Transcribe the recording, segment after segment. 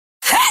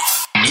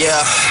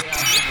Yeah.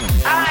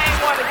 I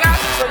ain't want to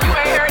gossip, so you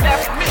ain't heard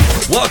that from me.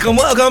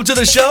 Welcome to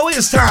the show.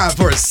 It's time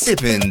for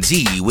Sippin'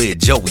 Tea with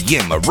Joey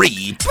and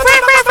Marie.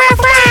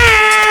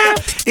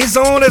 It's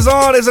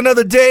on. It's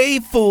another day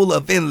full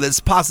of endless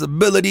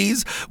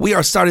possibilities. We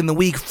are starting the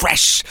week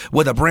fresh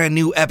with a brand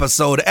new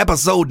episode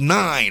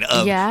 9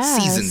 of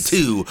Season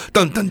 2.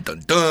 Dun, dun, dun,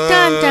 dun.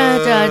 Dun,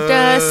 dun, dun,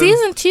 dun.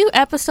 Season 2,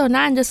 Episode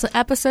 9, just an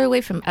episode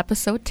away from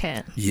Episode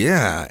 10.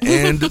 Yeah,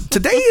 and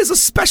today is a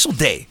special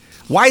day.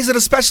 Why is it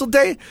a special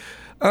day?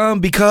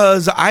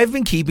 Because I've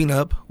been keeping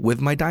up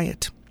with my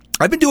diet.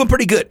 I've been doing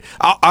pretty good.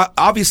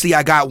 Obviously,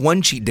 I got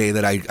one cheat day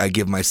that I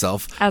give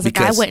myself. I was like,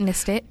 I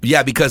witnessed it.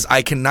 Yeah, because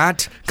I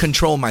cannot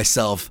control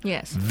myself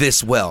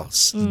this well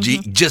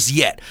just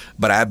yet.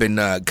 But I've been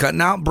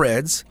cutting out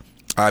breads.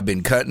 I've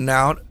been cutting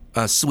out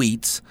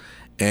sweets.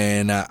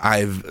 And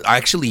I've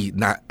actually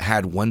not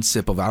had one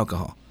sip of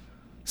alcohol.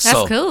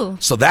 That's cool.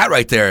 So that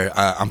right there,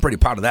 I'm pretty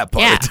proud of that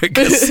part.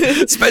 Yeah.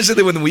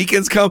 Especially when the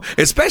weekends come,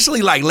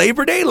 especially like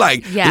Labor Day.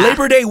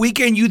 Labor Day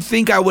weekend, you'd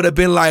think I would have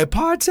been like,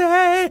 party.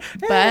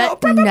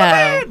 But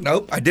no.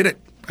 Nope, I didn't.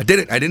 I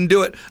didn't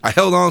do it. I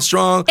held on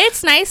strong.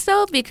 It's nice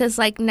though because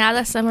like now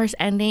that summer's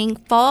ending,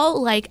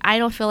 fall I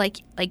don't feel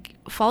like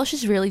fall is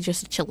just really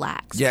just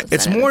chillax. Yeah,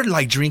 it's more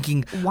like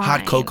drinking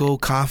hot cocoa,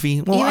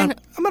 coffee. Well, I'm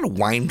not a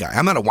wine guy.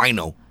 I'm not a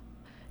wino.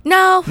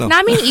 No,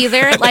 not me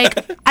either.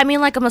 I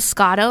mean, like a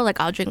Moscato. Like,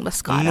 I'll drink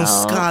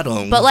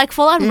Moscato. But, like,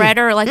 full-on red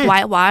or, like,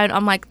 white wine,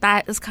 I'm like,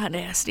 that is kind of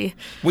nasty.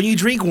 When you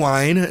drink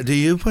wine, do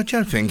you put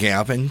your finger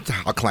up and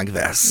talk like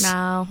this?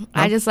 No.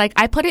 I just,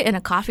 I put it in a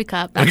coffee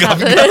cup. That's You're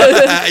like,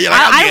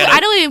 I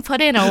don't even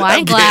put it in a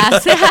wine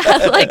glass.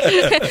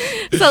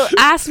 So,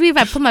 ask me if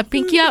I put my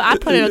pinky up, I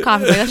put it in a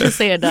coffee cup. Let's just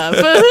say enough.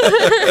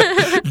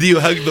 Do you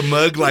hug the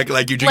mug like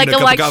you're drinking a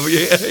cup of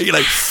coffee? You're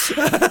like...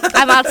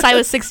 I'm outside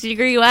with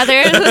 60-degree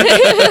weather.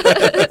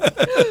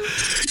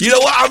 You know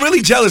what? I'm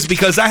really jealous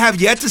because I have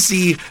yet to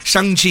see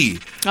Shang-Chi,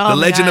 The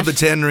Legend of the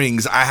Ten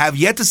Rings. I have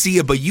yet to see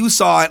it, but you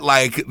saw it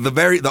like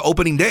the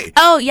opening day.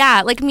 Oh,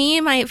 yeah. Like me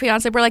and my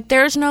fiance were like,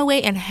 there's no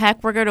way in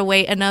heck we're going to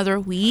wait another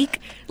week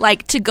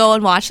like to go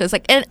and watch this.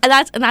 Like, and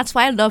that's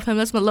why I love him.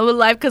 That's my love of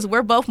life because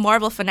we're both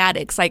Marvel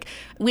fanatics. Like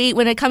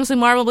when it comes to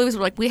Marvel movies,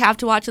 we're like, we have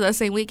to watch it the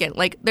same weekend.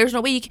 Like there's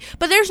no way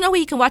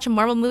you can watch a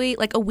Marvel movie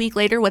like a week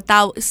later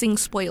without seeing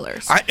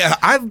spoilers.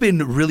 I've been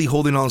really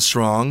holding on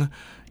strong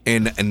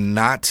and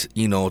not,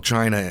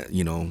 trying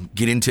to,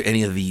 get into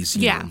any of these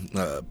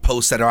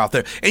posts that are out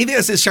there. Anything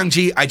that says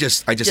Shang-Chi, I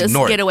just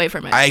ignore it. Get away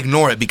from it. I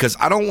ignore it because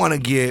I don't want to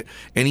get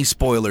any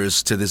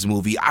spoilers to this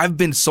movie. I've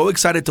been so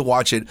excited to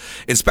watch it,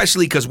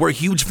 especially because we're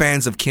huge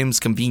fans of Kim's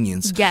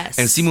Convenience. Yes.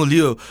 And Simu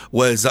Liu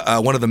was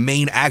one of the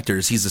main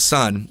actors. He's the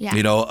son,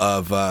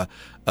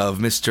 of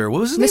Mr. What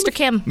was his name? Mr.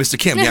 Kim. Mr.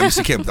 Kim, yeah,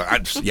 Mr. Kim.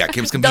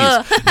 Kim's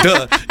Convenience.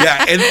 Duh.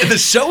 Yeah, and the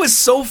show is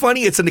so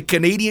funny. It's a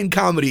Canadian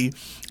comedy.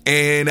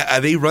 And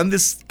they run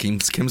this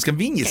Kim's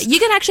Convenience. You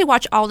can actually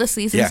watch all the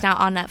seasons now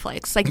on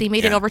Netflix. Like, they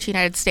made it over to the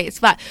United States.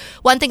 But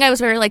one thing I was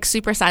very,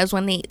 super sad was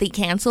when they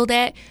canceled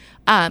it.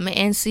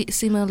 And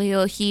Simu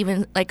Liu, he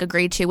even,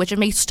 agreed to, which it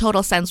makes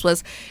total sense,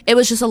 it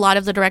was just a lot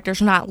of the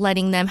directors not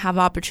letting them have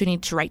an opportunity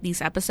to write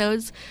these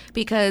episodes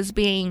because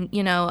being,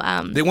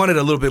 they wanted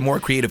a little bit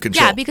more creative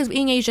control. Yeah, because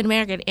being Asian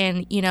American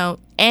and,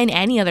 in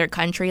any other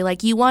country,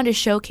 you want to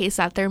showcase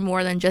that they're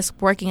more than just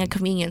working a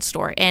convenience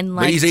store. And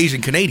but he's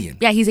Asian Canadian.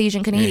 Yeah, he's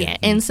Asian Canadian. Yeah.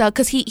 And so,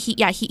 because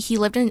he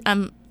lived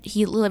in...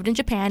 He lived in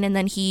Japan and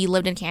then he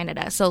lived in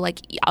Canada. So,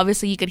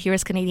 obviously you could hear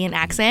his Canadian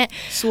accent.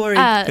 Sorry.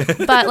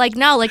 But,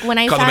 no, when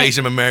I call him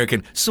Asian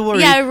American.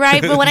 Sorry. Yeah,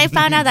 right. But when I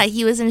found out that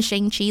he was in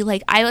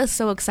Shang-Chi, I was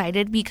so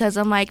excited because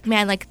I'm like,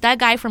 man, that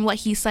guy from what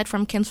he said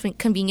from Kim's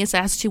Convenience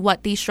as to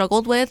what they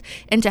struggled with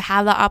and to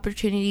have the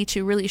opportunity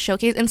to really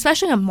showcase, and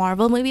especially a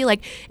Marvel movie.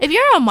 If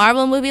you're a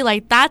Marvel movie,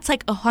 that's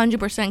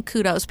 100%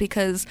 kudos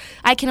because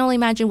I can only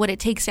imagine what it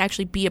takes to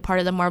actually be a part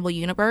of the Marvel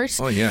universe.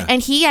 Oh, yeah.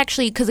 And he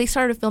actually, because they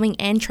started filming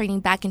and training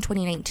back in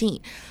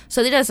 2019.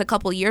 So they did this a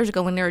couple of years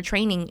ago when they were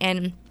training,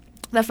 and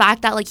the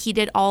fact that he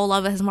did all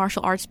of his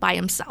martial arts by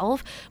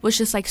himself was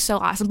just so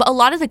awesome. But a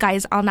lot of the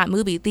guys on that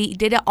movie, they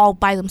did it all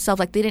by themselves.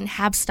 They didn't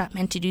have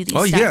stuntmen to do these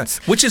stunts.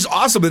 Yeah, which is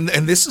awesome.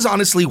 And this is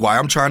honestly why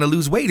I'm trying to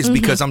lose weight is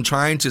because I'm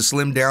trying to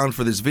slim down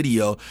for this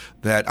video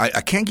that I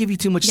can't give you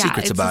too much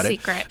secrets about it.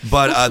 Secret.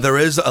 But there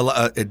is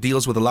it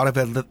deals with a lot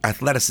of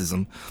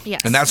athleticism.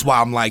 Yes. And that's why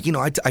I'm I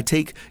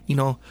take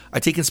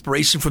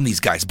inspiration from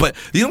these guys. But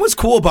you know what's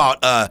cool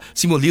about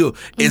Simu Liu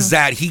is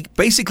that he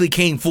basically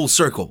came full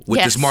circle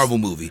with this Marvel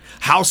movie.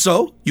 How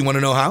so? You want to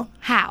know how?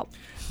 How?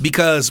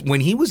 Because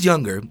when he was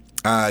younger,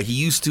 he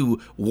used to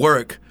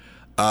work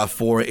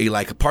for a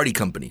party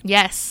company.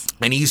 Yes.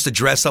 And he used to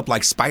dress up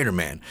like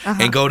Spider-Man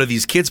and go to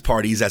these kids'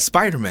 parties as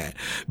Spider-Man.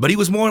 But he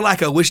was more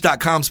like a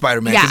Wish.com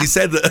Spider-Man because he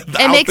said the it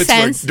outfits makes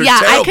sense. were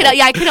terrible.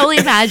 I could only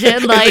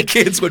imagine. Like the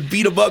kids would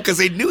beat him up because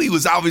they knew he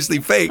was obviously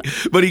fake.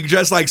 But he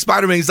dressed like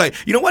Spider-Man. He's like,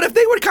 you know what? If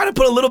they would kind of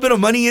put a little bit of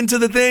money into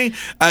the thing,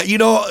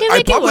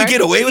 I'd probably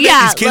get away with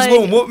it. These kids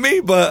won't whoop me.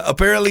 But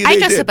apparently I they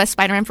dressed did. up as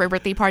Spider-Man for a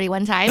birthday party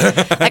one time.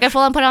 Like I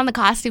full on put on the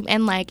costume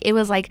and like it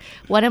was like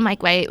one of my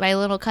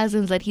little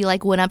cousins that he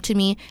like went up to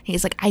me and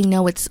he's like, I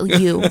know it's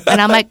you.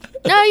 And I'm like,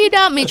 no, you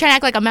don't. Me trying to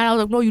act like I'm mad. I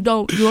was like, no, you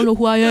don't. You don't know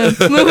who I am.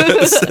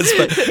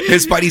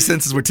 His spidey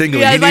senses were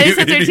tingling. Yeah, his spidey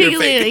senses were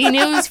tingling. He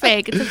knew it was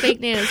fake. It's a fake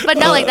news. But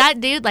no, like that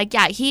dude, like,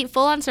 yeah, he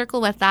full on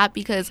circle with that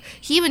because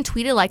he even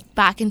tweeted like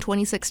back in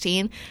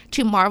 2016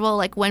 to Marvel,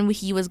 like when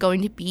he was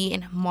going to be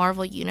in a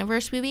Marvel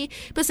Universe movie.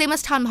 But same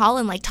as Tom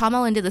Holland, like Tom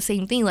Holland did the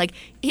same thing. Like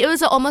it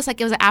was almost like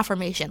it was an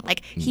affirmation.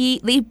 Like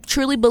they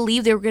truly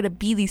believed they were going to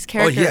be these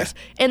characters.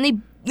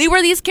 And they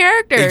were these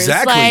characters.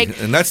 Exactly.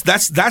 Like, and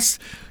that's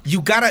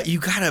you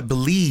gotta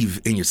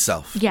believe in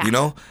yourself. Yeah. You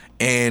know?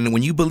 And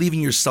when you believe in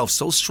yourself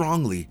so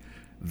strongly,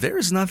 there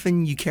is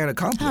nothing you can't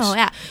accomplish. Oh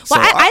yeah. So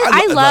Well,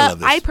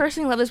 I this.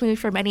 personally love this movie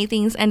for many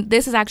things, and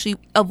this is actually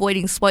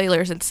avoiding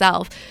spoilers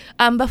itself.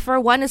 But for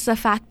one, it's the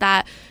fact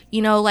that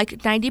like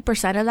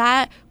 90% of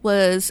that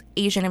was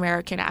Asian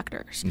American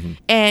actors,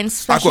 and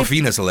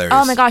Awkwafina's hilarious.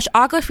 Oh my gosh,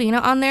 Awkwafina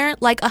on there,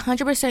 like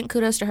 100%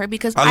 kudos to her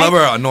because I love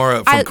her,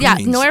 Nora from Queens. Yeah,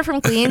 Nora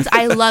from Queens.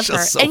 I love her,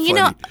 so and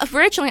funny.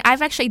 Originally I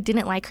actually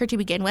didn't like her to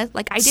begin with.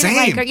 Like I didn't Same,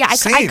 like her. Yeah, I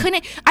same.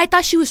 couldn't. I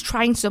thought she was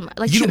trying so much.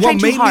 Like she was what trying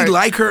too made hard. me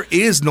like her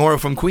is Nora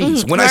from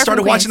Queens. When Nora I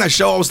started from watching Queens. that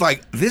show, I was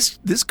like, this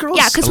girl's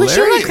Yeah, because when she was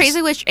on hilarious.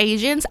 Crazy Rich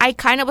Asians, I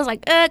kind of was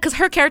like, because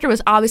her character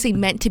was obviously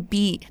meant to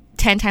be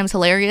 10 times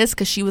hilarious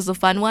because she was the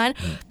fun one.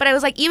 But I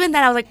was like, even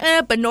then, I was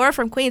like, but Nora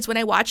from Queens, when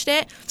I watched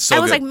it, So I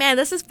was good. like, man,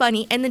 this is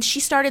funny. And then she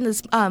started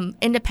this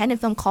independent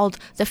film called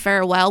The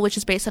Farewell, which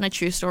is based on a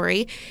true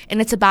story.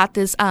 And it's about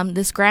this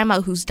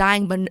grandma who's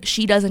dying, but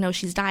she doesn't know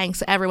she's dying.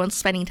 So everyone's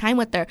spending time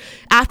with her.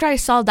 After I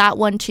saw that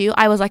one too,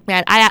 I was like,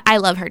 man, I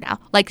love her now.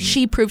 Like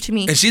she proved to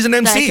me. And she's an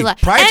that I MC. could love-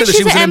 Prior and to this, she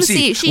she's was an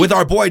MC with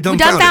our boy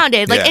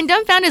Dumbfounded. Like, Yeah. and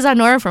Dumbfounded is on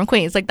Nora from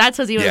Queens. Like that's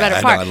what's even Yeah, better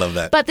I know, part. I love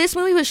that. But this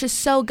movie was just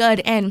so good,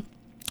 and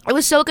it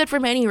was so good for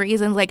many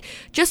reasons. Like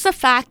just the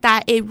fact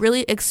that it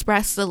really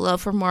expressed the love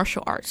for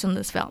martial arts in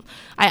this film.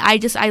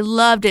 I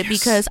loved it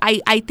because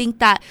I think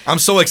that I'm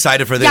so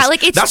excited for this. Yeah, like,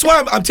 that's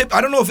why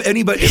I don't know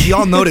if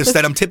y'all noticed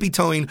that I'm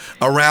tippy-toeing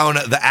around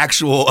the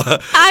actual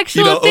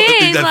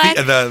thing,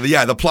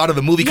 the plot of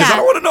the movie because Yeah. I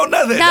don't want to know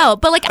nothing. No,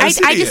 but like I haven't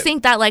seen it just yet.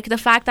 think that like the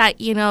fact that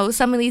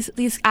some of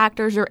these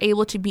actors are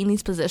able to be in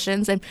these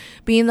positions and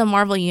be in the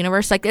Marvel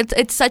universe, like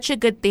it's such a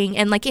good thing.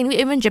 And like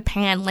even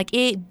Japan, like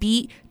it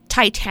beat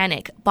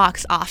Titanic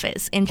box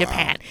office in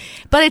Japan.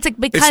 But it's like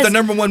because It's the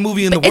number one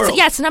movie in the world.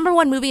 It's the number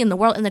one movie in the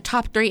world, in the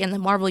top 3 in the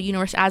Marvel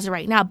universe as of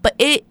right now. But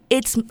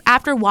it's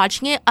after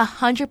watching it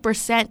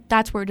 100%,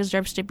 that's where it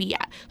deserves to be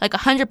at, like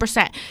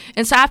 100%.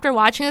 And so after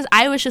watching this,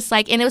 I was just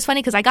like, and it was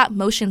funny because I got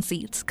motion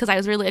seats because I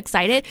was really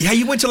excited. Yeah,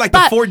 you went to like the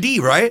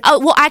 4D, right? Oh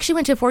well, I actually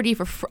went to 4D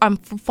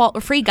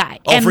for Free Guy,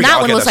 and Free that Guy.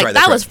 one Okay, was that's like right,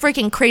 that that's was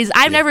freaking crazy.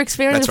 I've never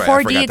experienced That's a right,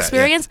 I 4D forgot that,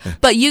 experience, yeah.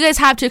 but you guys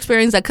have to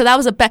experience that because that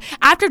was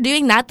after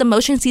doing that, the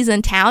motion seats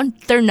in town,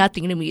 they're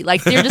nothing to me.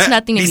 Like they're just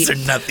nothing to me. These are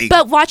nothing.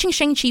 But watching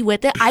Shang-Chi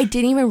with it, I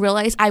didn't even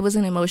realize I was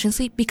in a motion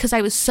seat because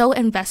I was so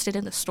invested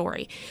in the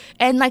story,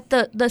 and like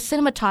the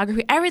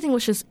cinematography, everything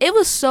was just, it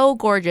was so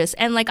gorgeous.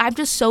 And like I'm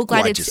just so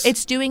glad Gorgeous.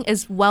 it's doing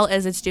as well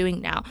as it's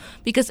doing now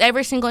because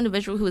every single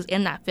individual who was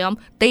in that film,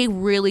 they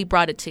really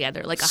brought it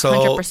together, like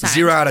 100%. So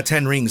 0 out of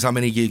 10 rings, how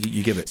many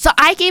you give it? So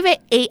I gave it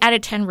 8 out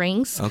of 10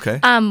 rings. Okay.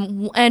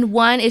 And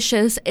one is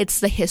just, it's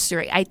the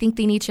history. I think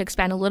they need to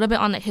expand a little bit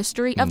on the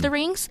history of the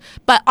rings,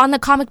 but on the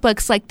comic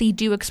books, like they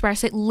do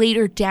express it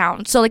later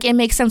down. So like it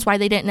makes sense why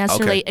they didn't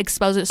necessarily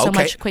expose it so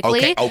much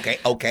quickly. Okay.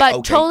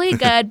 But totally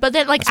good. But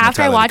then like That's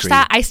after I Tyler, watched the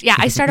that,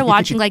 I started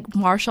watching like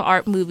martial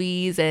art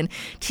movies and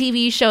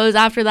TV shows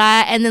after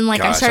that. And then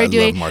like I Gosh, started I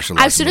doing, love martial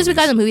as arts soon as we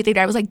got movies. in the movie theater,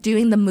 I was like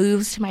doing the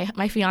moves to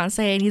my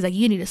fiance, and he's like,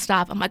 you need to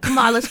stop. I'm like, come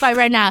on, let's fight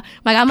right now.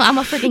 I'm like, I'm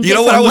a freaking You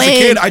know, when I was a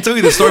kid, I told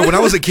you the story. When I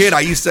was a kid,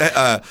 I used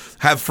to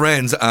have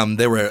friends.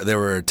 They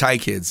were Thai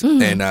kids,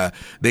 and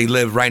they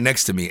lived right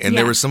next to me. And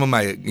they Yeah. were some of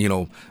my,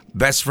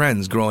 best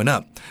friends growing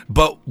up.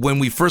 But when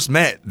we first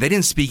met, they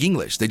didn't speak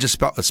English. They just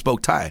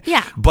spoke Thai.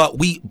 Yeah. But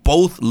we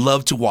both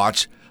loved to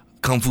watch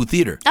Kung Fu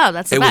Theater. Oh,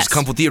 that's the It was best.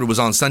 Kung Fu Theater was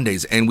on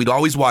Sundays, and we'd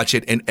always watch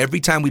it. And every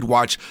time we'd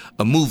watch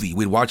a movie,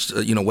 we'd watch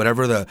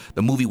whatever the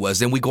movie was.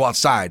 Then we'd go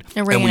outside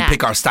And we'd reenact.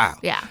 pick our style.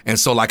 Yeah. And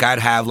so like I'd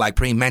have like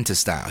praying mantis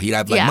style. He'd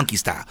have like Yeah. monkey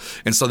style.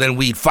 And so then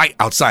we'd fight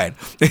outside.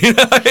 You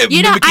know,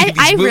 mimicking I these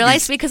movies.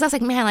 realized because I was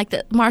like, man, like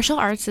the martial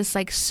arts is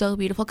like so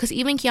beautiful because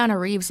even Keanu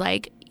Reeves,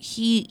 like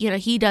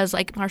he does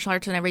like martial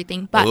arts and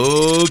everything. But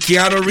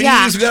Keanu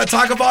Reeves, we gotta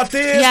talk about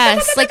this.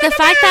 Yes, like the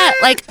fact that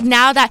like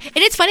now that, and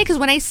it's funny because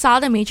when I saw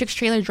the Matrix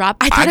trailer drop,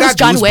 I thought it was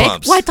John Wick.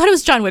 Well, I thought it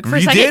was John Wick for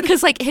a second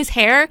because like his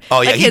hair,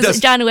 like his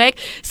John Wick.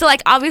 So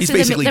like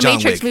obviously the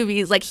Matrix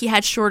movies, like he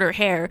had shorter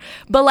hair.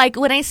 But like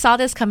when I saw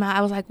this come out,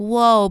 I was like,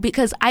 whoa,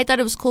 because I thought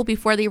it was cool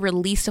before they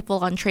released a full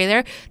on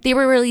trailer. They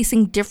were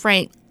releasing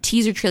different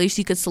teaser trailers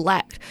you could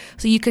select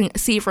so you can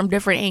see it from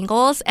different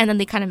angles, and then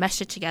they kind of meshed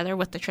it together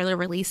with the trailer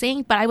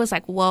releasing. But I was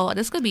like, whoa,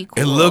 this could be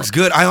cool. It looks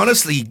good.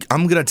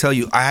 I'm gonna tell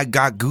you, I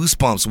got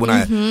goosebumps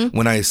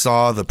when I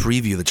saw the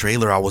preview, the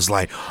trailer. I was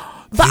like,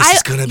 this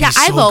is gonna be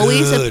so I've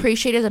always good.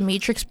 appreciated the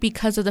Matrix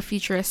because of the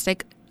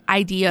futuristic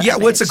idea. Yeah,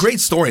 well, it's a great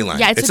storyline.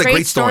 Yeah, it's a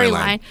great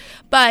storyline.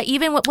 But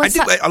even I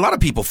think a lot of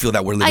people feel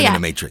that we're living in a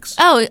Matrix.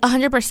 Oh,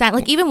 100%.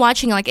 Like even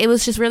watching, like it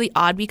was just really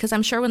odd because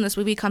I'm sure when this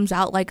movie comes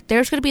out, like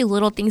there's gonna be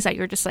little things that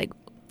you're just like,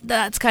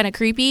 that's kind of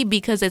creepy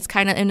because it's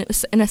kind of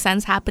in a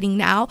sense happening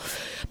now.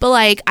 But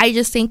like I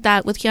just think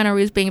that with Keanu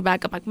Reeves being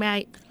back, I'm like,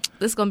 man,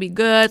 this is gonna be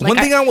good. Like,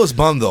 one thing I was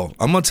bummed though,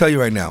 I'm gonna tell you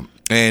right now.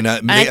 And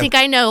I think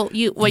I know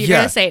what you're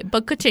gonna say,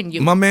 but continue.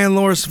 My man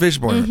Lawrence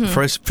Fishburne,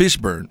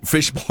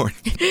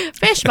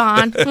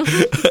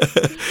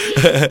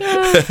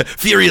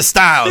 Furious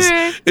Styles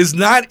is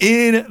not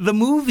in the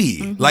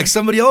movie. Like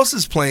somebody else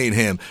is playing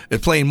him,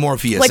 playing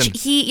Morpheus. Which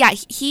he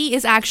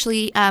is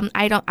actually.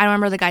 I don't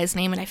remember the guy's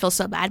name, and I feel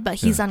so bad, but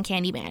he's on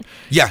Candyman.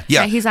 Yeah,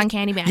 he's on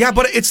Candyman. Yeah,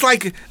 but it's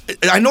like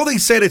I know they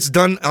said it's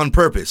done on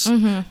purpose,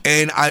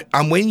 and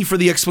I'm waiting for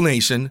the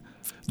explanation.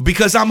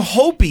 Because I'm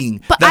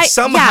hoping that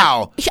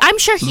somehow I'm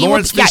sure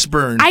Lawrence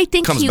Fishburne I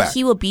think comes back.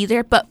 He will be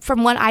there, but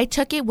from what I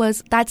took it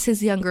was that's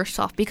his younger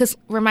self. Because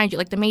remind you,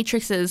 like the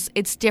Matrix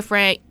it's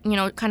different,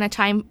 kind of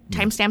time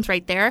stamps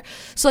right there.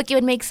 So like it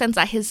would make sense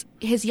that his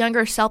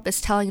younger self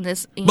is telling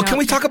this. But can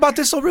we talk about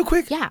this real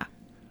quick? Yeah.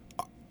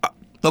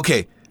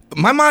 Okay.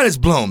 My mind is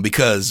blown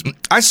because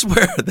I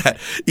swear that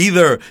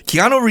either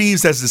Keanu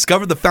Reeves has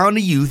discovered the fountain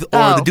of youth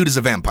or the dude is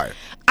a vampire.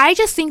 I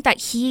just think that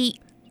he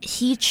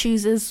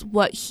chooses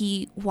what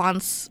he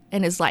wants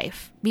in his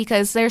life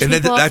because there's and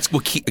people that's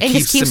what keeps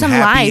him happy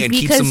alive and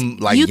because keeps him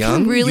like you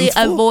young, can really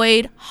youthful.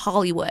 avoid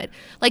Hollywood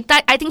like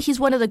that. I think he's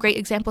one of the great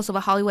examples of a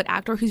Hollywood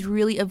actor who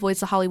really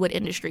avoids the Hollywood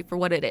industry for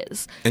what it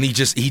is. And he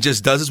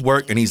just does his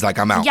work and he's like,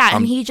 I'm out. Yeah,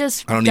 and I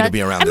don't need to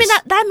be around. I mean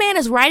that man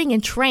is riding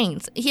in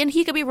trains.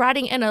 He could be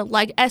riding in a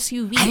like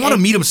SUV. I want to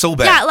meet him so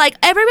bad. Yeah, like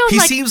everyone. He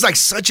seems like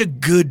such a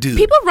good dude.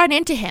 People run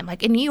into him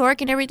like in New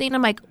York and everything. And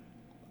I'm like.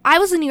 I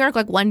was in New York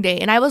like one day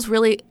and I was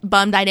really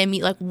bummed I didn't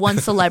meet like one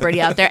celebrity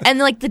out there. And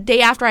like the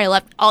day after I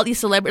left, all these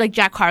celebrities like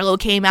Jack Harlow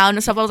came out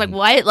and stuff. I was like,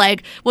 what?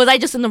 Like, was I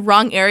just in the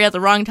wrong area at the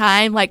wrong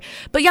time? Like,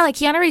 but yeah, like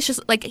Keanu Reeves just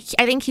like,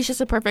 I think he's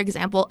just a perfect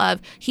example of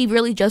he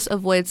really just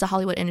avoids the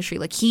Hollywood industry.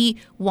 Like he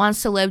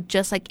wants to live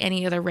just like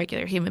any other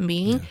regular human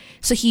being. Yeah.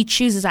 So he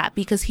chooses that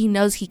because he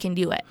knows he can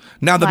do it.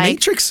 Now the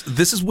Matrix,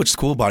 this is what's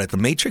cool about it. The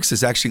Matrix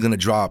is actually going to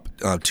drop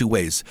two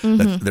ways.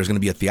 There's going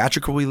to be a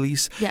theatrical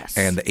release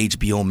and the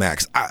HBO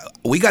Max.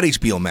 We got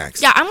HBO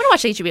Max. Yeah, I'm gonna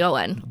watch the HBO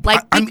one.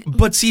 Like,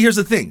 but see, here's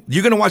the thing: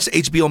 you're gonna watch the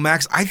HBO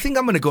Max. I think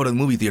I'm gonna go to the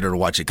movie theater to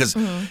watch it because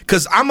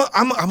I'm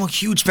a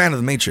huge fan of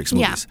the Matrix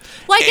movies.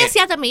 Yeah. Well, I guess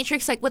the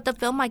Matrix like with the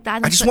film like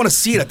that. I just want to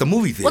see it at the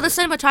movie theater. Well, the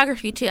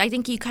cinematography too. I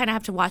think you kind of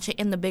have to watch it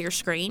in the bigger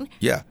screen.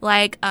 Yeah.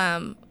 Like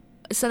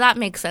so that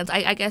makes sense.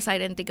 I guess I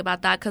didn't think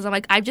about that because I'm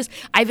like I've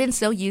been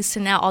so used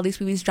to now all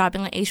these movies dropping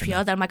on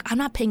HBO that I'm like I'm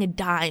not paying a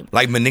dime.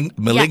 Like Malignant.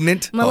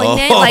 Yeah,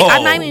 Malignant. Like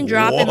I'm not even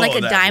dropping like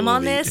a dime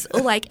on this.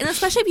 Like and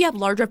especially if you have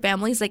larger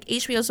families, like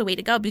HBO's the way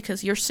to go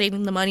because you're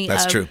saving the money.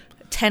 That's of true.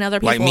 10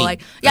 other people. Like me. I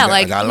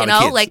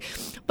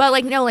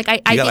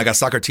got a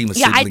soccer team of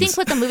siblings. Yeah, I think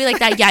with a movie like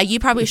that, you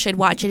probably should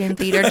watch it in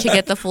theater to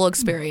get the full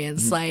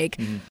experience.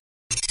 Like.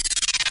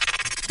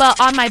 But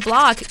on my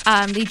blog,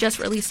 they just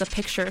released the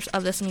pictures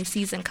of this new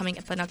season coming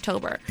up in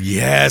October.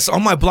 Yes,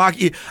 on my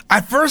blog.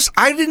 At first,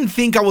 I didn't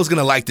think I was going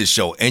to like this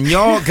show. And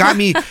y'all got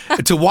me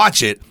to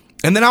watch it.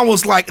 And then I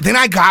was like,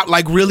 I got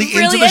like really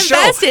into the show.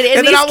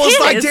 And then I was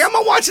like, damn,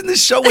 I'm watching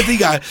this show with you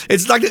guys.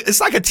 It's like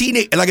a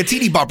teeny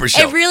bopper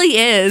show. It really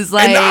is.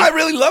 Like, and now I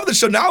really love the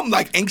show. Now I'm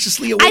like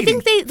anxiously awaiting.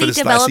 I think they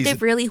developed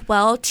it really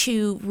well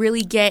to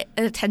really get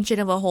the attention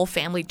of a whole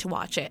family to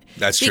watch it.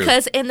 That's true.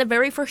 Because in the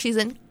very first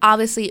season,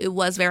 obviously it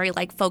was very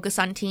like focused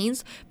on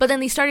teens, but then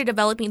they started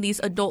developing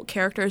these adult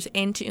characters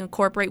in to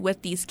incorporate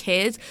with these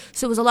kids.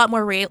 So it was a lot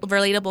more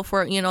relatable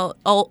for,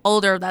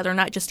 older that are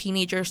not just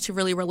teenagers to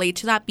really relate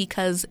to that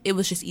because it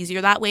was just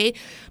easier that way.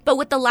 But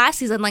with the last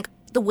season, like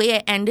the way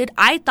it ended,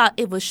 I thought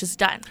it was just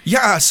done.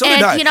 Yeah, so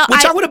did I.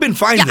 Which I would have been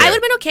fine with. I would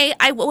have been okay.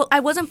 I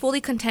wasn't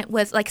fully content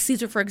with like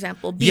Caesar, for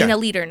example, being a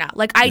leader now.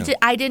 Like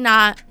I did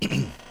not.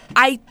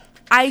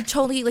 I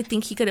totally like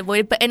think he could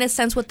avoid it, but in a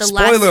sense with the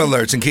spoiler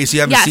alerts in case you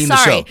haven't seen the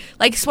show.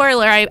 Like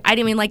spoiler, I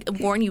didn't mean like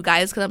warn you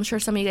guys because I'm sure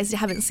some of you guys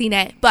haven't seen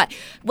it. But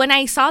when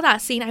I saw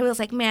that scene, I was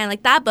like, man,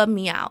 like that bummed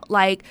me out.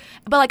 Like,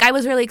 but like I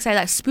was really excited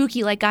that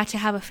Spooky like got to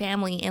have a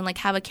family and like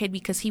have a kid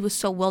because he was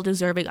so well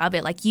deserving of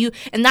it. Like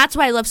and that's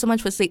why I love so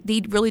much was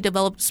they really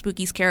developed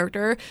Spooky's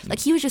character. Like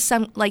he was just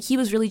he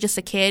was really just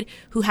a kid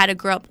who had to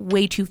grow up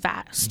way too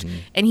fast,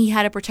 and he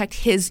had to protect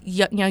his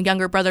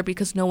younger brother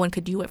because no one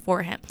could do it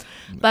for him.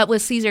 But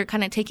with Caesar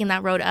kind of taking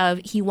that road of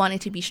he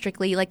wanted to be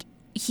strictly like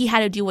he had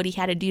to do what he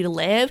had to do to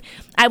live.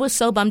 I was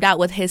so bummed out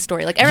with his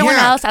story. Like everyone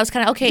else, I was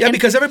kind of okay. Yeah,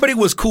 because everybody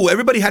was cool.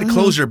 Everybody had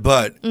closure,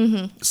 but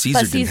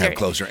Caesar didn't have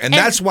closure. And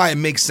that's why it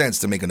makes sense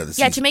to make another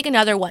season. Yeah, to make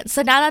another one.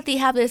 So now that they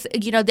have this,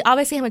 they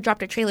obviously haven't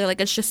dropped a trailer,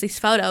 like it's just these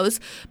photos.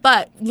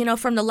 But,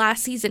 from the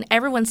last season,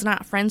 everyone's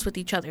not friends with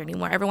each other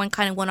anymore. Everyone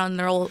kind of went on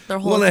their whole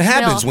Well, it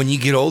happens when you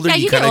get older. Yeah,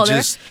 you kind of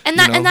just and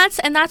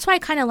that's why I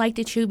kind of liked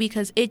it too,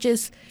 because it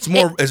just it's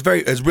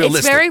realistic.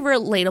 It's very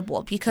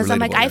relatable because I'm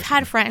like I've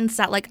had friends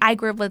that like I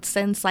grew up with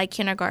since like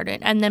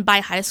kindergarten. And then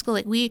by high school,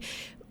 like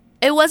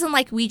it wasn't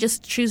like we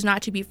just choose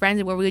not to be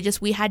friends, where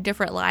we had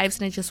different lives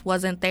and it just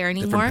wasn't there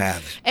anymore.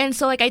 And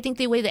so like I think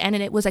the way they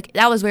ended it was like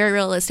that was very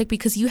realistic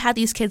because you had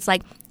these kids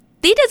like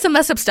they did some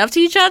messed up stuff to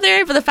each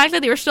other, but the fact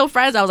that they were still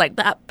friends, I was like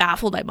that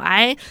baffled by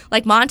mine.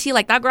 Like Monty,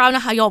 like that girl, I don't know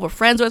how y'all were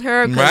friends with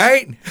her.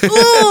 Right? Ooh,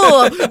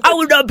 I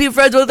would not be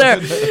friends with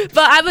her.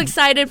 But I'm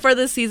excited for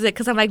this season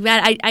because I'm like,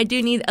 man, I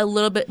do need a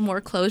little bit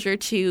more closure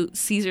to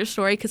Caesar's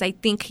story because I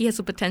think he has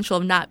the potential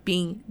of not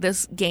being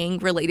this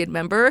gang-related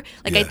member.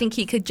 Like I think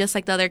he could, just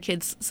like the other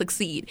kids,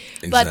 succeed.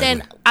 Exactly. But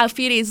then a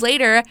few days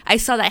later, I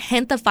saw that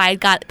Hentified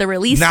got the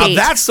release date.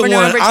 Now that's the one.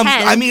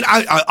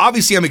 I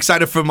obviously I'm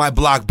excited for my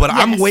block, but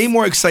I'm way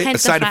more excited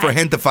for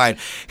Hentified.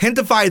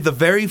 Hentified, the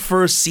very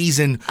first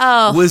season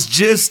was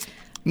just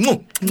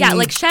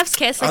like Chef's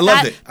Kiss. Like I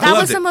loved it. That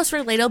was the most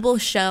relatable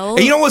show.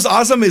 And you know what's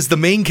awesome is the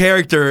main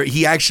character.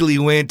 He actually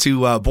went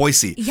to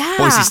Boise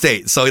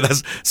State. So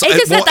that's why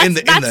you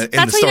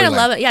gotta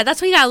love it. Yeah,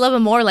 that's why you gotta love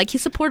him more. Like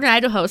he's supporting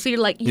Idaho, so you're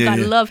like you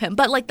gotta love him.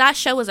 But like that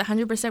show was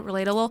 100%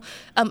 relatable.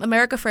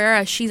 America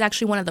Ferrera, she's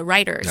actually one of the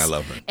writers. I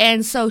love her.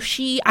 And so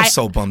I'm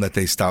so bummed that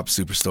they stopped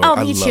Superstore. Oh,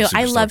 me too.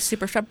 I love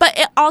Superstore, but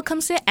it all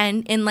comes to an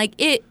end, and like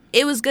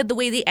it was good the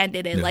way they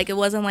ended it. Yeah. Like it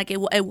wasn't like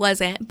it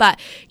wasn't. But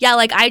yeah,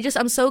 like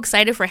I'm so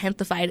excited for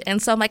Hentified.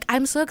 And so I'm like,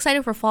 I'm so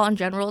excited for fall in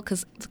general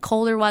because the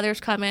colder weather's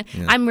coming.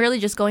 Yeah. I'm really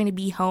just going to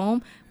be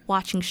home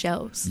watching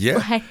shows. Yeah.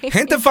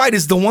 Hentified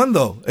is the one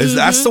though.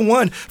 That's the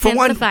one. For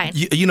Hentified.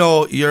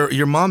 One,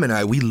 your mom and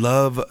I, we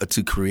love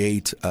to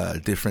create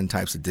different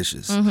types of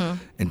dishes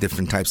and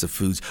different types of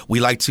foods. We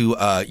like to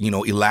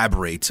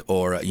elaborate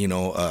or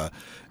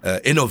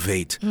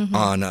innovate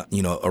on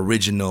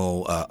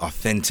original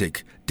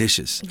authentic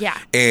dishes. Yeah.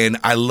 And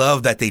I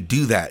love that they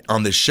do that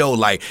on the show.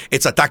 Like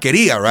it's a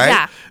taqueria, right?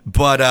 Yeah.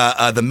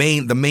 But the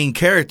main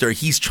character,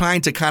 he's trying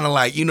to kind of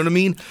like, you know what I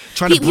mean?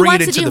 Trying to bring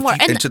it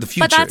into the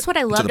future. But that's what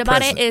I loved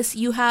about it is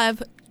you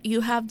have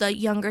the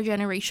younger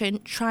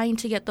generation trying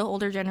to get the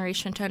older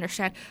generation to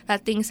understand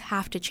that things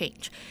have to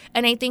change.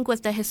 And I think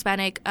with the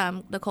Hispanic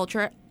the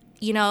culture,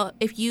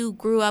 if you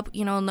grew up,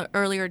 in the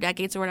earlier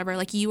decades or whatever,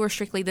 like you were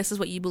strictly, this is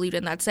what you believed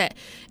in, that's it.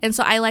 And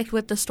so I liked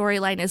with the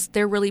storyline is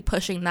they're really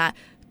pushing that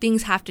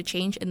things have to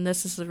change, and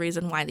this is the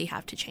reason why they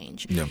have to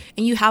change. Yeah.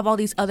 And you have all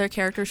these other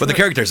characters. But the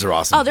characters are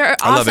awesome. Oh, they're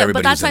awesome. I love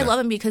everybody. But that's why I love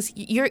them because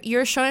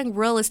you're showing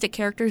realistic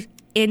characters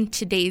in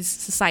today's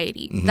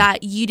society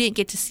that you didn't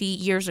get to see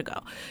years ago.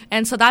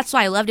 And so that's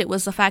why I loved it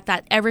was the fact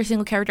that every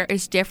single character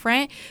is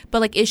different, but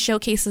like it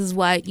showcases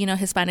what,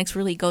 Hispanics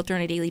really go through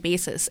on a daily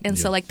basis. And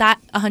so like that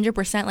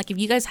 100%, like if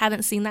you guys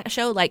haven't seen that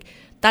show, like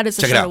that is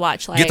a show to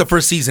watch. Like, get the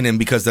first season in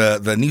because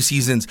the new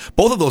seasons,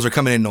 both of those are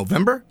coming in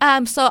November.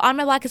 So On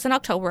My Block is in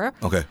October.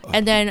 Okay.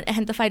 And then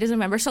Hentified is in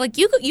November. So like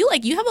you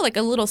have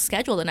a little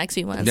schedule the next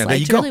few months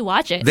to really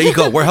watch it. There you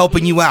go. We're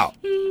helping you out.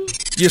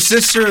 Your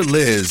sister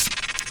Liz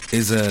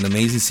is an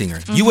amazing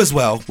singer. You as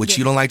well, which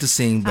you don't like to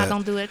sing, but I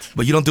don't do it.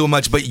 But you don't do it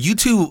much. But you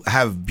two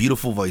have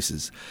beautiful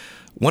voices.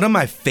 One of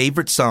my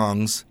favorite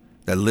songs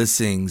that Liz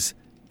sings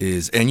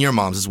is, and your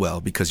mom's as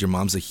well, because your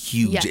mom's a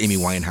huge Amy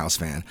Winehouse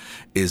fan,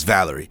 is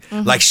Valerie.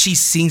 Like she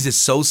sings it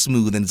so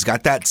smooth, and it's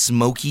got that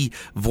smoky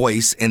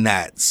voice and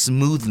that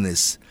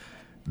smoothness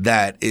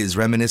that is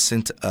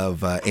reminiscent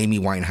of Amy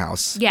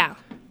Winehouse. Yeah.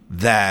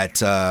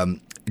 That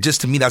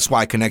just to me, that's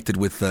why I connected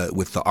with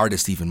the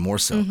artist even more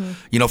so.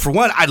 For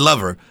one, I love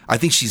her. I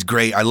think she's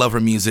great. I love her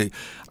music.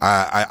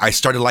 I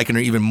started liking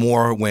her even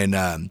more when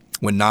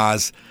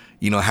Nas,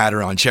 had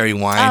her on Cherry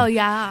Wine. Oh,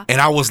 yeah.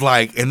 And I was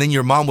like, and then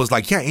your mom was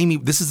like, yeah, Amy,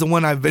 this is the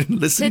one I've been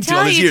listening to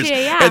all these years.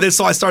 And then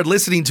so I started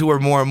listening to her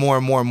more and more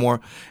and more and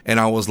more. And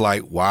I was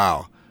like,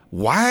 wow,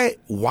 why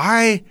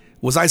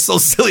was I so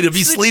silly to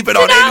be sleeping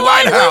on Amy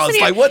Winehouse?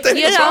 Like, what the hell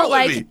is wrong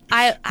with me?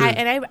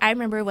 I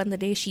remember when the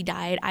day she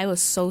died, I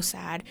was so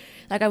sad.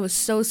 Like, I was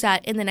so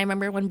sad. And then I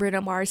remember when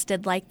Bruno Mars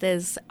did, like,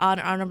 this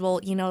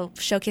honorable,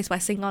 showcase by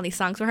singing all these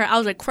songs for her. I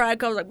was, like,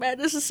 crying. I was like, man,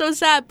 this is so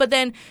sad. But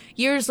then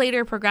years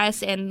later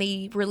progressed, and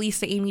they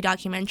released the Amy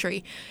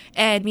documentary.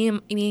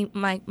 And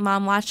my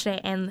mom watched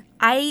it, and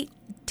I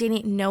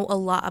didn't know a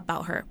lot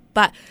about her.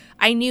 But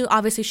I knew,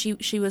 obviously,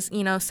 she was,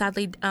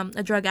 sadly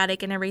a drug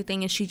addict and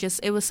everything. And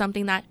it was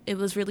something that it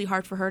was really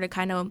hard for her to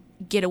kind of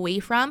get away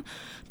from.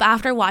 But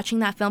after watching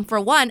that film, for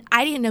one,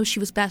 I didn't know she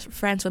was best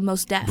friends with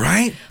Mos Def.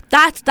 Right.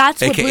 That's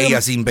what AKA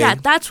Yasin Bey. Yeah,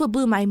 that's what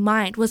blew my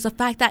mind, was the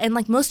fact that, and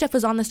like Mos Def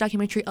was on this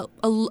documentary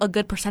a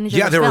good percentage of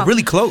the film. Yeah, they were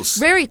really close.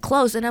 Very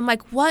close. And I'm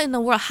like, what in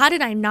the world? How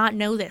did I not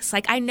know this?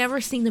 Like, I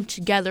never seen them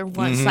together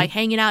once, like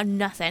hanging out,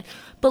 nothing.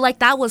 But like,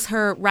 that was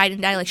her ride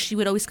and die. Like, she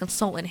would always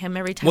consult in him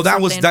every time.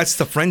 Well, that's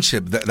the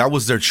friendship. That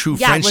was their true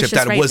friendship.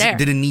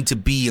 Didn't need to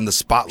be in the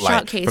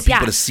spotlight for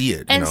people to see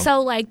it. And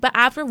so like, but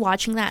after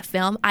watching that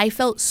film, I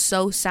felt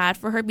so sad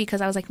for her,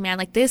 because I was like, man,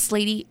 like, this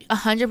lady,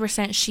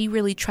 100%, she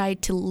really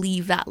tried to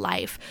leave that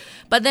life.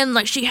 But then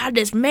like, she had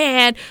this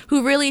man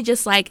who really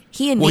just like,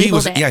 he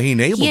enabled it. Yeah, he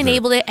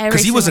enabled it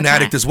because he was an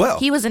addict as well.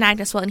 He was an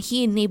addict as well, and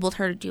he enabled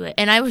her to do it.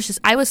 And I was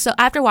so,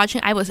 after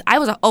watching,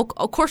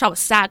 of course I was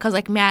sad, because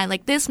like, man,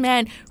 like, this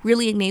man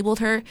really enabled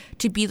her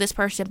to be this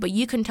person. But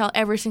you can tell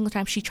every single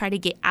time she tried to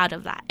get out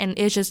of that, and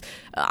it's just,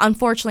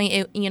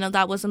 unfortunately,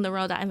 that wasn't the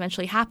road that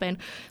eventually happened.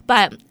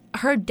 But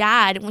her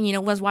dad,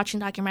 when was watching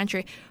the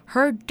documentary,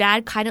 her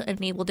dad kind of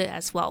enabled it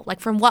as well. Like,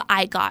 from what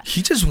I got,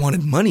 he just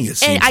wanted money. It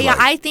seems and like.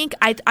 I think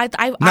I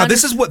now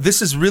this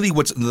is really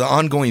what's the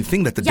ongoing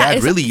thing, that the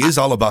dad really is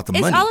all about the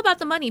money. It's all about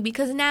the money,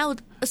 because now,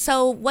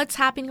 so what's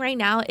happening right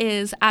now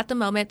is, at the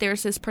moment,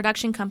 there's this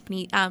production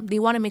company. They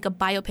want to make a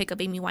biopic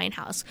of Amy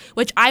Winehouse,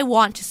 which I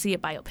want to see a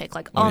biopic.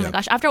 Like, oh my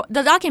gosh, after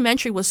the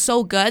documentary was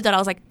so good that I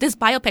was like, this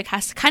biopic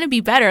has to kind of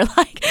be better,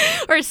 like,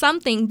 or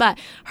something. But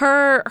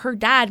her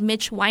dad,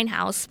 Mitch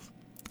Winehouse,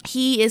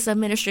 he is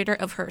administrator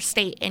of her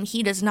estate, and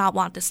he does not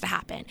want this to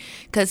happen,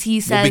 because he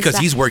says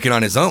he's working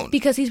on his own.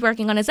 Because he's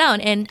working on his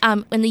own, and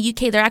in the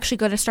UK they're actually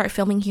going to start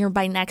filming here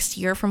by next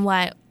year, from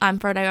what I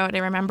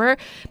remember.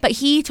 But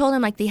he told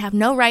him, like, they have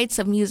no rights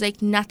of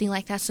music, nothing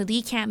like that, so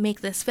they can't make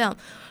this film.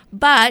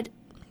 But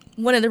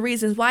one of the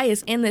reasons why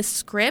is, in this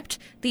script,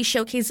 they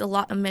showcase a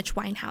lot of Mitch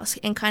Winehouse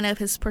and kind of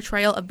his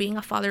portrayal of being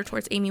a father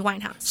towards Amy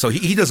Winehouse. So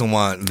he doesn't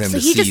want them to see the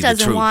truth. So he just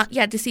doesn't want,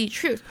 to see the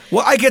truth.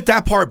 Well, I get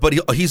that part, but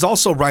he's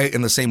also right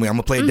in the same way. I'm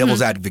going to play a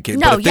devil's advocate.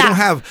 No, but if they don't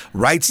have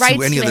rights to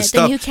any of this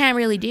stuff, then you can't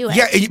really do it.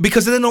 Yeah,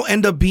 because then it'll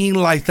end up being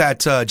like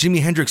that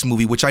Jimi Hendrix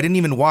movie, which I didn't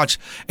even watch.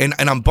 And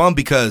I'm bummed,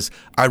 because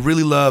I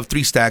really love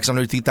 3 Stacks,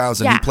 Andre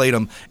 3000. He played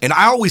him. And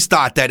I always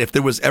thought that if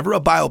there was ever a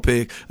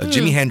biopic of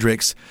Jimi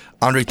Hendrix,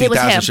 Andre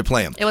 3000 should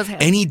play him. It was him.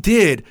 And he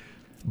did,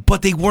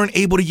 but they weren't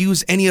able to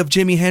use any of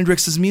Jimi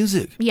Hendrix's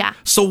music. Yeah.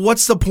 So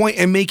what's the point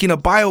in making a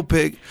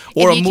biopic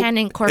or if you can't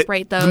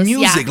incorporate those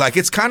music? Like,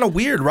 it's kind of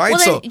weird, right?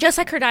 Well, then, just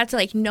like her dad said,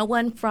 like, no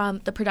one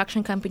from the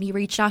production company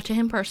reached out to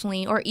him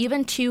personally, or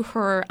even to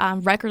her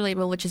record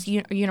label, which is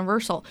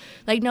Universal.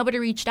 Like, nobody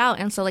reached out,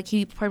 and so like,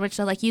 he pretty much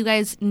said, like, you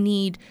guys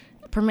need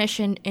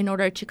permission in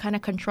order to kind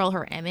of control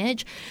her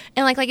image.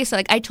 And like I said,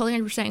 like, I totally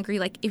 100% agree.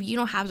 Like, if you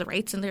don't have the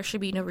rights, then there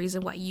should be no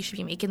reason why you should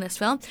be making this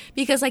film,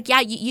 because like,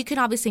 you can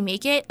obviously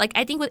make it. Like,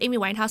 I think with Amy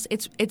Winehouse,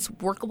 it's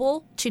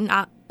workable to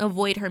not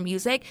avoid her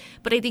music,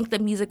 but I think the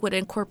music would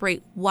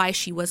incorporate why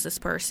she was this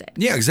person.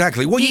 Yeah,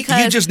 exactly. Well, you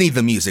just need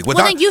the music.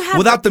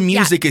 Without the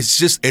music,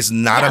 it's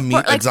not a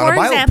biopic.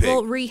 For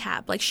example,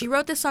 Rehab. Like, she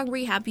wrote this song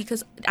Rehab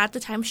because at the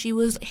time she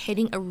was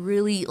hitting a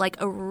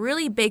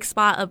really big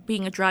spot of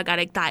being a drug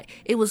addict, that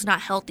it was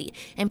not healthy,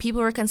 and people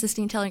were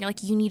consistently telling her,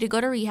 like, you need to go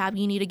to rehab,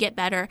 you need to get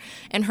better.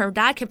 And her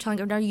dad kept telling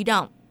her, no, you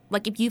don't.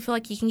 Like, if you feel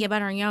like you can get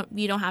better,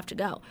 you don't have to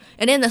go.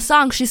 And in the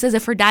song, she says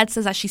if her dad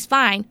says that she's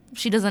fine,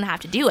 she doesn't have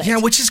to do it. Yeah,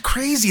 which is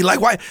crazy.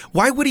 Like,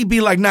 why would he be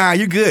like, nah,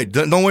 you're good.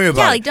 Don't worry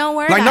about it. Yeah, like, don't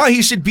worry about it. Like, no,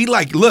 he should be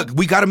like, look,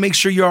 we got to make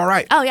sure you're all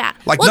right. Oh, yeah.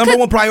 Like, number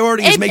one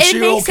priority is make sure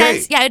you're okay.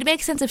 Sense. Yeah, it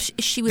makes sense if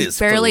she was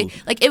barely,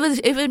 like, it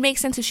would make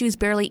sense if she was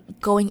barely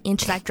going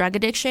into that drug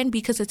addiction,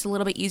 because it's a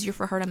little bit easier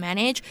for her to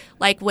manage,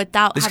 like,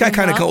 without this guy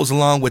kind of goes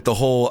along with the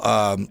whole,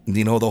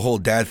 the whole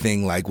dad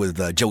thing, like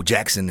with Joe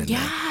Jackson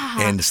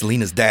and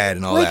Selena's dad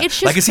and all that.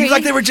 Like, it seems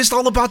like they were just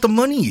all about the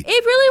money. It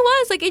really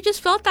was. Like, it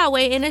just felt that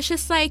way, and it's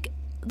just like,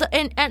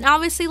 and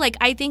obviously, like,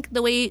 I think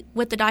the way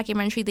with the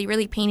documentary, they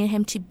really painted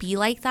him to be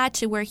like that,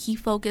 to where he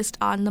focused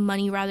on the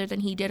money rather than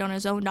he did on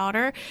his own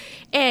daughter.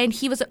 And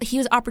he was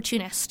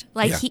opportunist.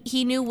 Like,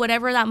 he knew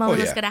whatever that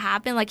moment was going to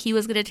happen, like, he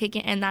was going to take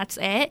it, and that's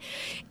it.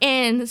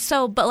 And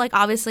so, but like,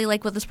 obviously,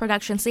 like, with this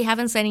productions, they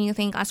haven't said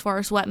anything as far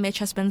as what Mitch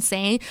has been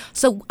saying.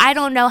 So I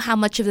don't know how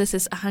much of this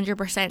is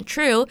 100%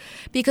 true,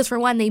 because for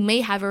one, they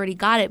may have already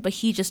got it, but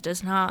he just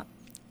does not.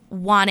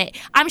 want it.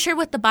 I'm sure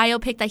with the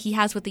biopic that he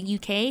has with the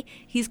UK,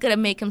 he's gonna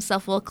make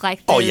himself look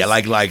like this,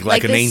 like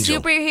an this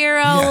angel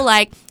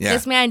superhero.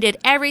 This man did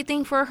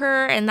everything for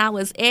her, and that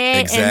was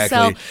it. Exactly.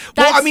 And so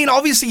well, I mean,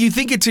 obviously, you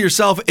think it to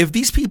yourself, if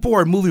these people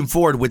are moving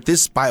forward with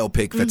this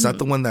biopic, that's not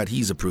the one that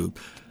he's approved.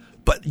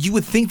 But you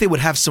would think they would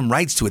have some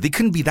rights to it. They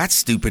couldn't be that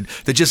stupid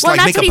to just make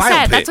a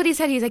biopic. That's what he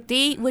said. He's like,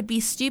 they would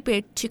be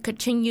stupid to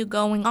continue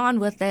going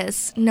on with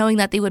this, knowing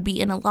that they would be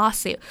in a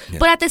lawsuit. Yeah.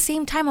 But at the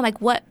same time, I'm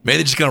like, what? Maybe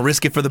they're just gonna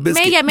risk it for the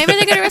biscuit. Maybe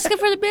they're gonna risk it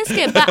for the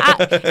biscuit.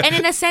 But and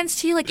in a sense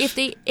too, like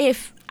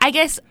if I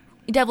guess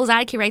devil's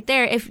advocate right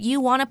there, if you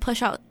want to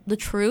push out the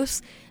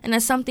truths, and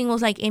if something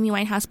was like Amy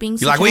Winehouse being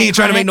you're like, we ain't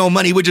trying to make no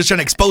money, we're just trying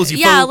to expose you.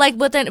 Yeah, like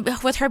with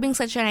her being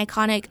such an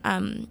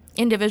iconic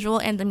individual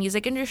in the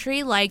music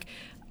industry, like.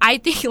 I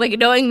think, like,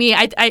 knowing me,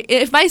 I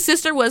if my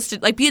sister was to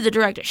like be the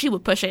director, she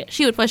would push it.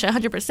 She would push it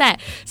 100%.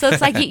 So it's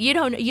like you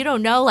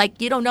don't know,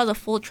 like, you don't know the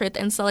full truth.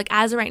 And so, like,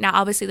 as of right now,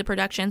 obviously the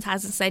productions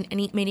hasn't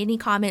made any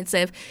comments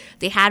if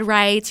they had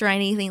rights or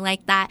anything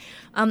like that.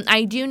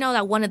 I do know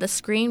that one of the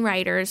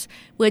screenwriters,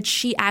 which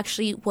she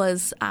actually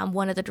was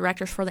one of the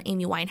directors for the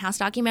Amy Winehouse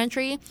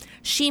documentary,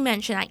 she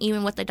mentioned that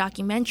even with the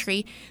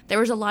documentary, there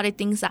was a lot of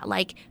things that,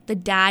 like, the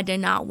dad did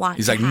not want.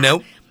 He's like,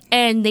 nope.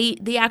 And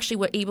they actually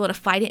were able to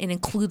fight it and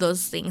include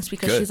those things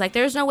because she's like,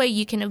 there's no way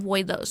you can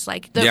avoid those.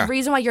 Like, the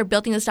reason why you're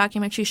building this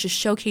documentary is to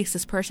showcase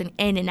this person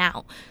in and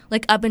out.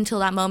 Like, up until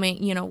that moment,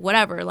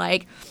 whatever.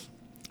 Like,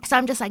 so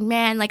I'm just like,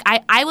 man, like,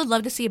 I would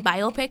love to see a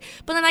biopic.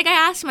 But then, like,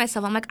 I asked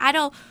myself, I'm like, I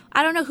don't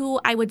know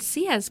who I would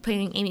see as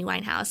playing Amy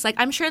Winehouse. Like,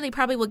 I'm sure they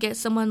probably would get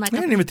someone like... I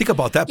didn't even think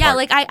about that part. Yeah,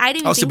 like, I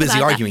didn't even think about that. I was too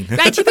busy arguing.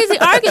 Right, too busy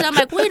arguing. I'm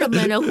like, wait a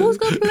minute, who's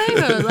going to play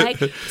her? Like,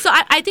 so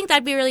I think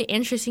that'd be really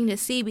interesting to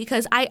see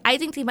because I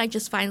think they might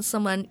just find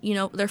someone,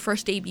 their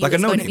first debut like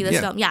is going to be this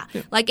film. Yeah.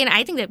 Like, and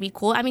I think that'd be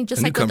cool. I mean,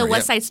 just like with the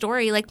West Side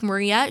Story, like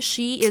Maria,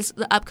 she is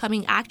the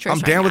upcoming actress. I'm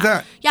down with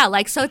that. Yeah,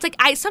 like, so it's like,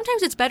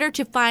 sometimes it's better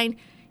to find...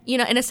 in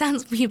a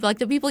sense, people like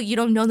the people you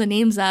don't know the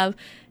names of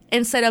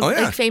instead of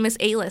like famous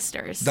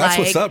A-listers. That's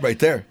what's up right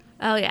there.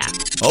 Oh, yeah.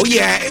 Oh,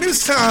 yeah. It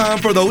is time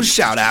for those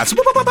shout-outs.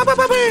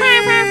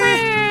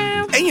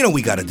 And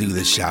we got to do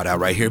this shout-out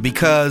right here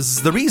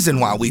because the reason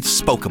why we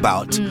spoke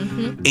about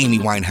Amy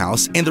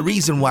Winehouse and the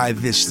reason why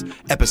this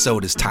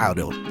episode is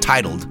titled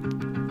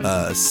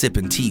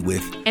Sippin' Tea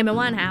with Amy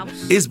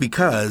Winehouse is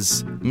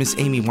because Miss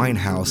Amy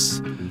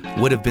Winehouse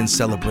would have been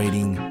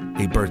celebrating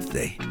a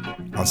birthday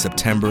on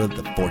September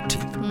the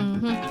 14th.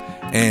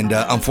 And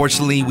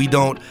unfortunately, we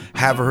don't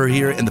have her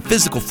here in the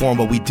physical form,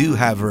 but we do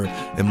have her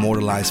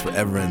immortalized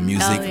forever in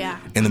music. Oh, yeah.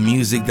 And the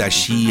music that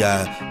she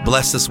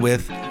blessed us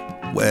with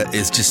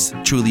is just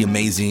truly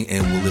amazing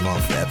and will live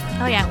on forever.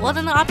 Oh, yeah. Well,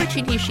 then the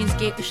opportunity she's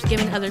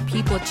given other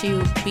people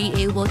to be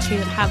able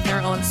to have their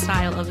own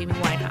style of Amy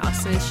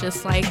Winehouse. It's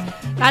just like,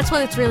 that's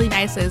what it's really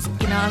nice is,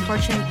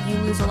 unfortunately, you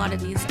lose a lot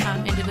of these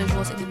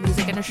individuals in the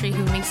music industry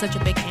who make such a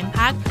big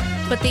impact,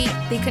 but they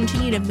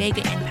continue to make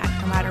an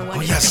impact no matter what.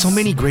 Oh, yeah. So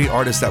many great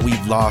artists that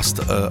we've lost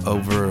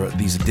over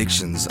these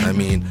addictions. I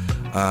mean,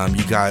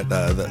 you got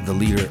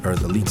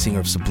the lead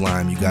singer of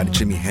Sublime. You got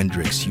Jimi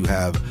Hendrix. You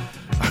have...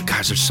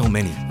 gosh, there's so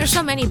many. There's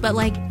so many, but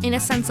like in a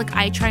sense, like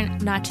I try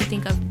not to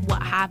think of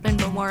what happened,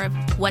 but more of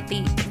what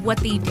they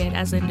did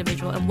as an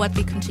individual and what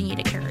they continue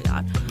to carry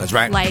on. That's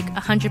right. Like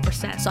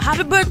 100%. So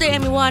happy birthday,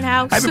 Amy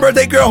Winehouse. Happy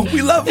birthday, girl.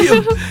 We love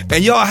you.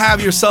 And y'all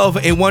have yourself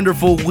a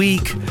wonderful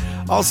week.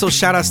 Also,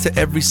 shout outs to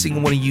every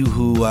single one of you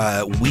who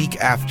week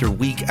after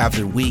week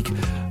after week,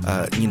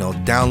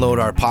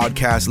 download our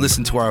podcast,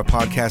 listen to our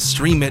podcast,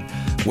 stream it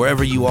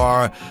wherever you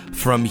are,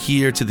 from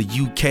here to the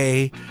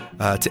UK,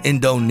 to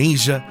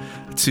Indonesia,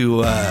 to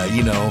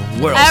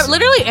where else?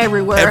 Literally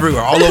everywhere.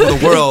 Everywhere, all over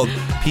the world.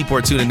 People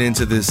are tuning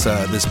into this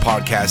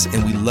podcast,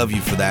 and we love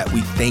you for that. We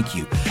thank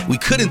you. We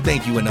couldn't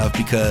thank you enough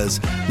because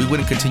we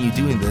wouldn't continue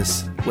doing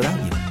this without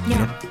you.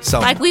 Yeah. So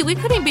like we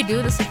couldn't be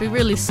doing this if we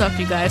really sucked,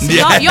 you guys. So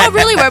y'all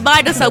really were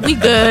buying us up. We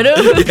good.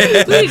 We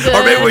good.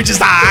 Or maybe we're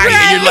just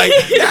and you're like,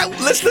 yeah,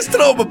 let's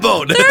throw them a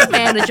bone. They're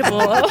manageable.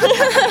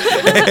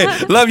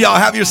 Love y'all.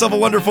 Have yourself a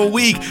wonderful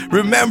week.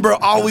 Remember,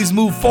 always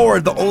move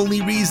forward. The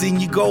only reason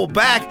you go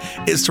back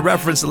is to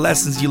reference the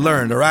lessons you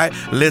learned. All right,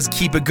 let's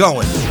keep it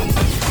going.